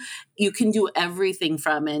from. You can do everything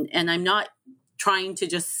from, and I'm not trying to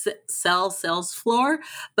just sell sales floor.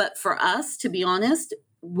 But for us, to be honest,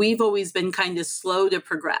 we've always been kind of slow to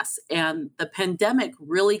progress. And the pandemic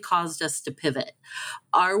really caused us to pivot.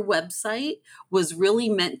 Our website was really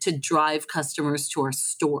meant to drive customers to our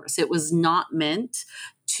stores. It was not meant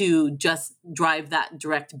to just drive that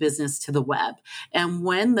direct business to the web. And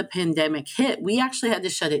when the pandemic hit, we actually had to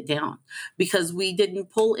shut it down because we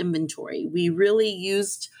didn't pull inventory. We really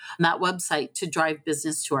used that website to drive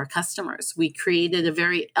business to our customers. We created a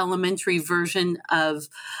very elementary version of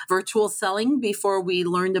virtual selling before we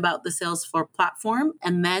learned about the Salesforce platform.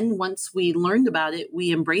 And then once we learned about it,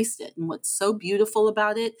 we embraced it. And what's so beautiful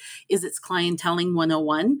about it is it's clienteling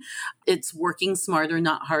 101. It's working smarter,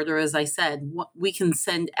 not harder. As I said, we can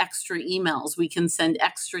send extra emails. We can send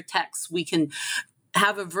extra texts. We can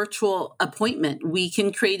have a virtual appointment. We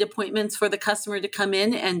can create appointments for the customer to come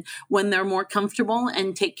in and when they're more comfortable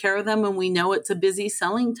and take care of them when we know it's a busy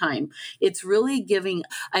selling time. It's really giving,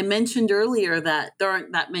 I mentioned earlier that there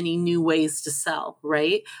aren't that many new ways to sell,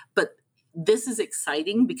 right? But This is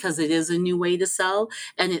exciting because it is a new way to sell,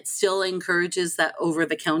 and it still encourages that over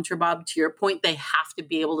the counter, Bob, to your point, they have to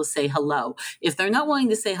be able to say hello. If they're not willing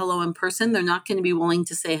to say hello in person, they're not going to be willing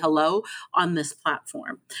to say hello on this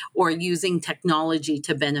platform or using technology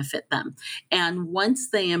to benefit them. And once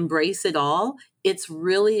they embrace it all, it's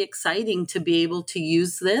really exciting to be able to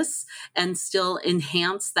use this and still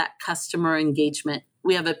enhance that customer engagement.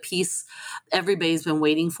 We have a piece everybody's been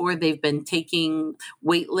waiting for. They've been taking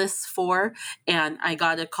wait lists for, and I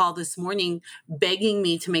got a call this morning begging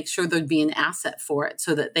me to make sure there'd be an asset for it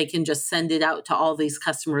so that they can just send it out to all these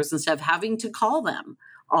customers instead of having to call them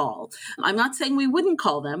all. I'm not saying we wouldn't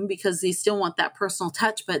call them because they still want that personal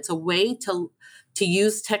touch, but it's a way to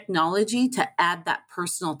use technology to add that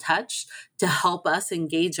personal touch to help us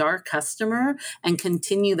engage our customer and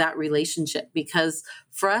continue that relationship. Because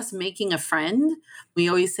for us, making a friend, we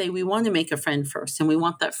always say we want to make a friend first, and we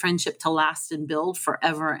want that friendship to last and build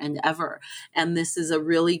forever and ever. And this is a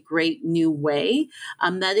really great new way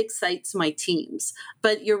that excites my teams.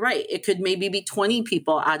 But you're right, it could maybe be 20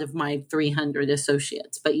 people out of my 300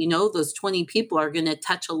 associates. But those 20 people are going to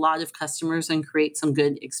touch a lot of customers and create some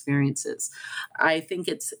good experiences. I think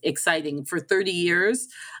it's exciting. For 30 years,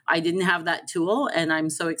 I didn't have that tool, and I'm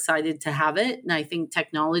so excited to have it. And I think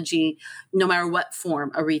technology, no matter what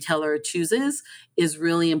form a retailer chooses, is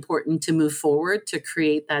really important to move forward to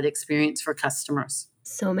create that experience for customers.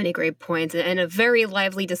 So many great points and a very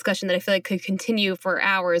lively discussion that I feel like could continue for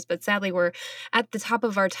hours. But sadly, we're at the top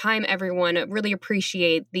of our time, everyone. I really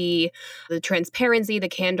appreciate the transparency, the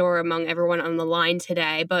candor among everyone on the line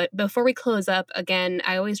today. But before we close up, again,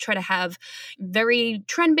 I always try to have very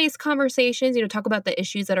trend-based conversations, talk about the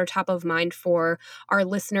issues that are top of mind for our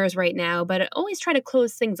listeners right now. But I always try to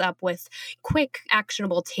close things up with quick,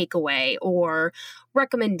 actionable takeaway or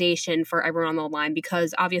recommendation for everyone on the line,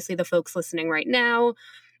 because obviously the folks listening right now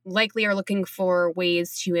likely are looking for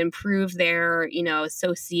ways to improve their,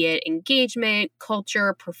 associate engagement,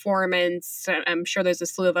 culture, performance. I'm sure there's a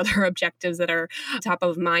slew of other objectives that are top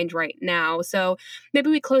of mind right now. So maybe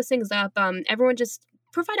we close things up. Everyone just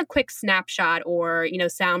provide a quick snapshot or,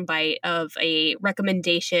 soundbite of a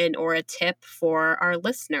recommendation or a tip for our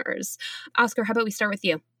listeners. Oscar, how about we start with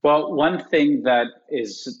you? Well, one thing that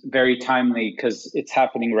is very timely because it's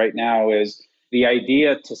happening right now is the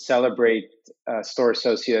idea to celebrate store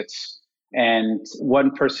associates. And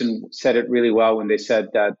one person said it really well when they said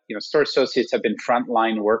that, store associates have been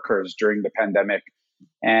frontline workers during the pandemic.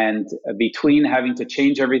 And between having to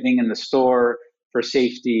change everything in the store for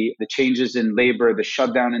safety, the changes in labor, the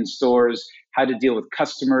shutdown in stores, how to deal with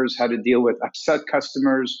customers, how to deal with upset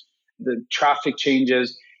customers, the traffic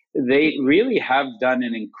changes, they really have done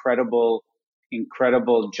an incredible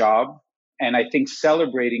job. And I think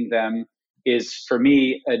celebrating them is, for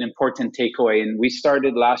me, an important takeaway. And we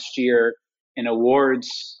started last year an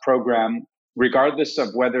awards program, regardless of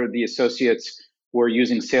whether the associates were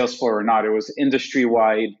using Salesforce or not. It was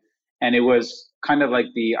industry-wide, and it was kind of like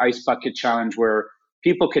the Ice Bucket Challenge, where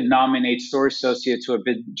people could nominate store associates who have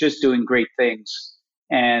been just doing great things.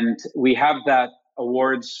 And we have that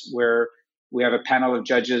awards where we have a panel of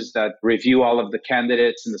judges that review all of the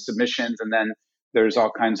candidates and the submissions, and then there's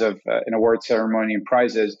all kinds of an award ceremony and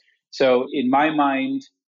prizes. So in my mind,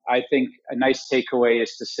 I think a nice takeaway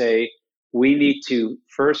is to say we need to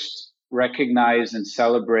first recognize and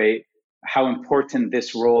celebrate how important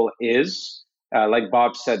this role is. Like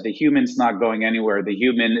Bob said, the human's not going anywhere. The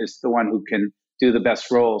human is the one who can do the best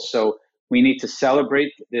role. So we need to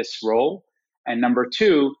celebrate this role. And number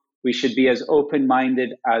two, we should be as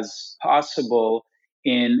open-minded as possible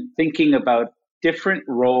in thinking about different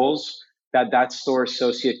roles that store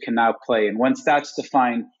associate can now play. And once that's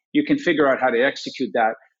defined, you can figure out how to execute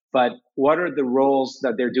that. But what are the roles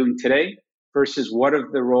that they're doing today versus what are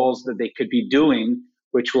the roles that they could be doing,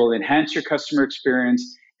 which will enhance your customer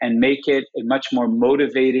experience and make it a much more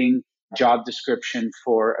motivating job description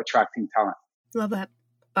for attracting talent. Love that.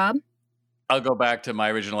 Bob? I'll go back to my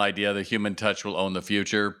original idea. The human touch will own the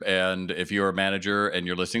future. And if you're a manager and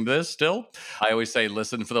you're listening to this still, I always say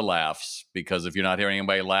listen for the laughs, because if you're not hearing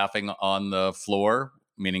anybody laughing on the floor,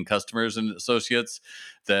 meaning customers and associates,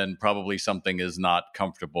 then probably something is not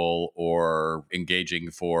comfortable or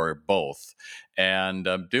engaging for both. And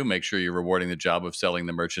do make sure you're rewarding the job of selling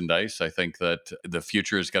the merchandise. I think that the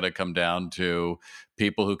future is going to come down to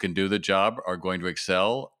people who can do the job are going to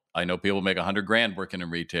excel. I know people make $100,000 working in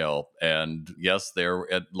retail, and yes,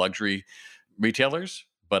 they're at luxury retailers,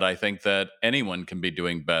 but I think that anyone can be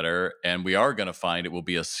doing better. And we are going to find it will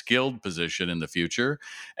be a skilled position in the future,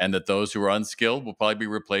 and that those who are unskilled will probably be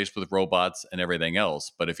replaced with robots and everything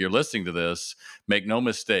else. But if you're listening to this, make no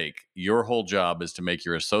mistake, your whole job is to make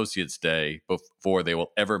your associates' day before they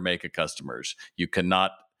will ever make a customer's. You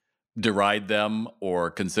cannot deride them or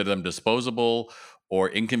consider them disposable or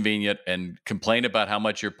inconvenient and complain about how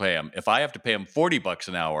much you pay them. If I have to pay them $40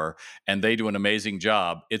 an hour and they do an amazing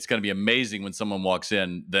job, it's going to be amazing when someone walks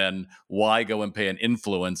in. Then why go and pay an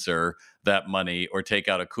influencer that money or take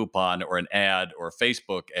out a coupon or an ad or a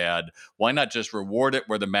Facebook ad? Why not just reward it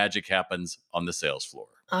where the magic happens on the sales floor?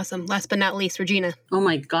 Awesome. Last but not least, Regina. Oh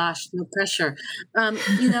my gosh, no pressure.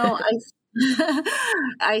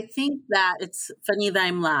 I think that it's funny that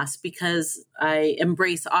I'm last because I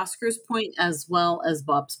embrace Oscar's point as well as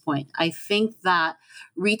Bob's point. I think that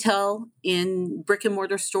retail in brick and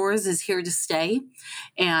mortar stores is here to stay,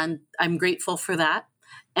 and I'm grateful for that.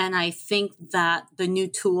 And I think that the new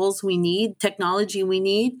tools we need, technology we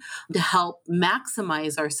need to help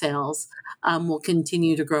maximize our sales will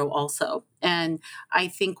continue to grow also. And I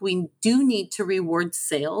think we do need to reward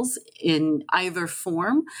sales in either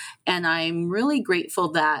form. And I'm really grateful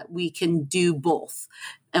that we can do both.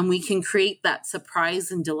 And we can create that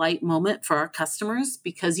surprise and delight moment for our customers,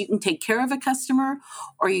 because you can take care of a customer,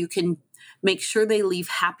 or you can make sure they leave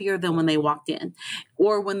happier than when they walked in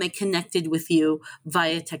or when they connected with you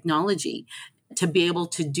via technology. To be able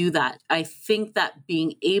to do that, I think that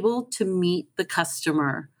being able to meet the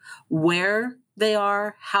customer where they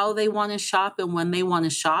are, how they want to shop, and when they want to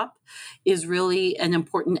shop is really an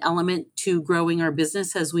important element to growing our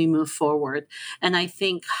business as we move forward. And I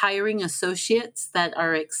think hiring associates that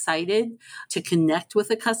are excited to connect with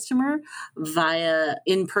a customer via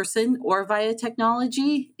in person or via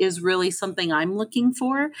technology is really something I'm looking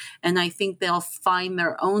for. And I think they'll find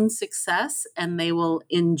their own success and they will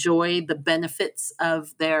enjoy the benefits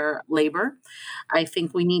of their labor. I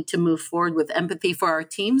think we need to move forward with empathy for our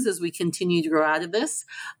teams as we continue to grow out of this.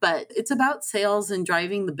 But it's about sales and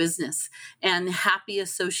driving the business. And happy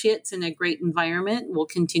associates in a great environment will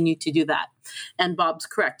continue to do that. And Bob's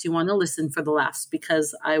correct. You want to listen for the laughs,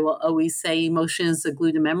 because I will always say emotion is the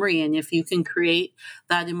glue to memory. And if you can create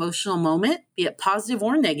that emotional moment, be it positive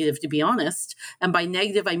or negative, to be honest, and by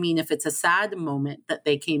negative, I mean if it's a sad moment that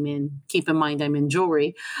they came in, keep in mind I'm in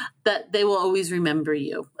jewelry, that they will always remember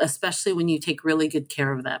you, especially when you take really good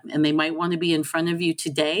care of them. And they might want to be in front of you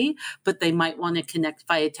today, but they might want to connect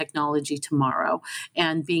via technology tomorrow.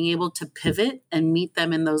 And being able to pivot and meet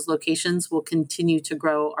them in those locations will continue to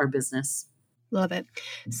grow our business. Love it.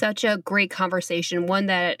 Such a great conversation, one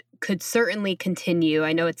that could certainly continue.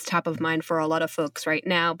 I know it's top of mind for a lot of folks right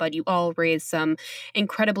now, but you all raised some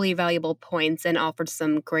incredibly valuable points and offered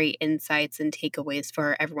some great insights and takeaways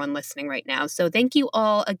for everyone listening right now. So thank you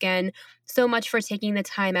all again so much for taking the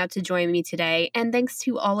time out to join me today. And thanks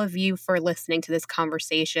to all of you for listening to this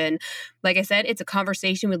conversation. Like I said, it's a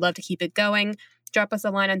conversation. We'd love to keep it going. Drop us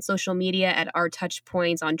a line on social media at Our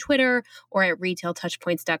Touchpoints on Twitter or at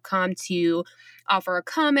retailtouchpoints.com to offer a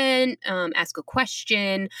comment, ask a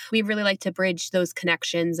question. We really like to bridge those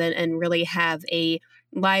connections and really have a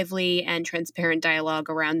lively and transparent dialogue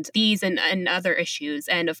around these and other issues.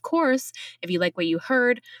 And of course, if you like what you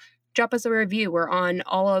heard, drop us a review. We're on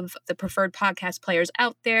all of the preferred podcast players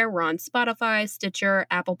out there. We're on Spotify, Stitcher,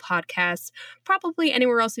 Apple Podcasts, probably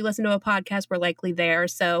anywhere else you listen to a podcast, we're likely there.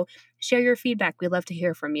 So share your feedback. We'd love to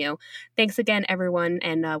hear from you. Thanks again, everyone,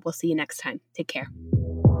 and we'll see you next time. Take care.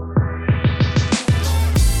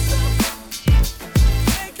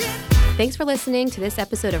 Thanks for listening to this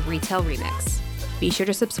episode of Retail Remix. Be sure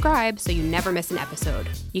to subscribe so you never miss an episode.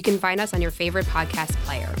 You can find us on your favorite podcast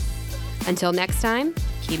player. Until next time,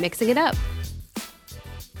 keep mixing it up.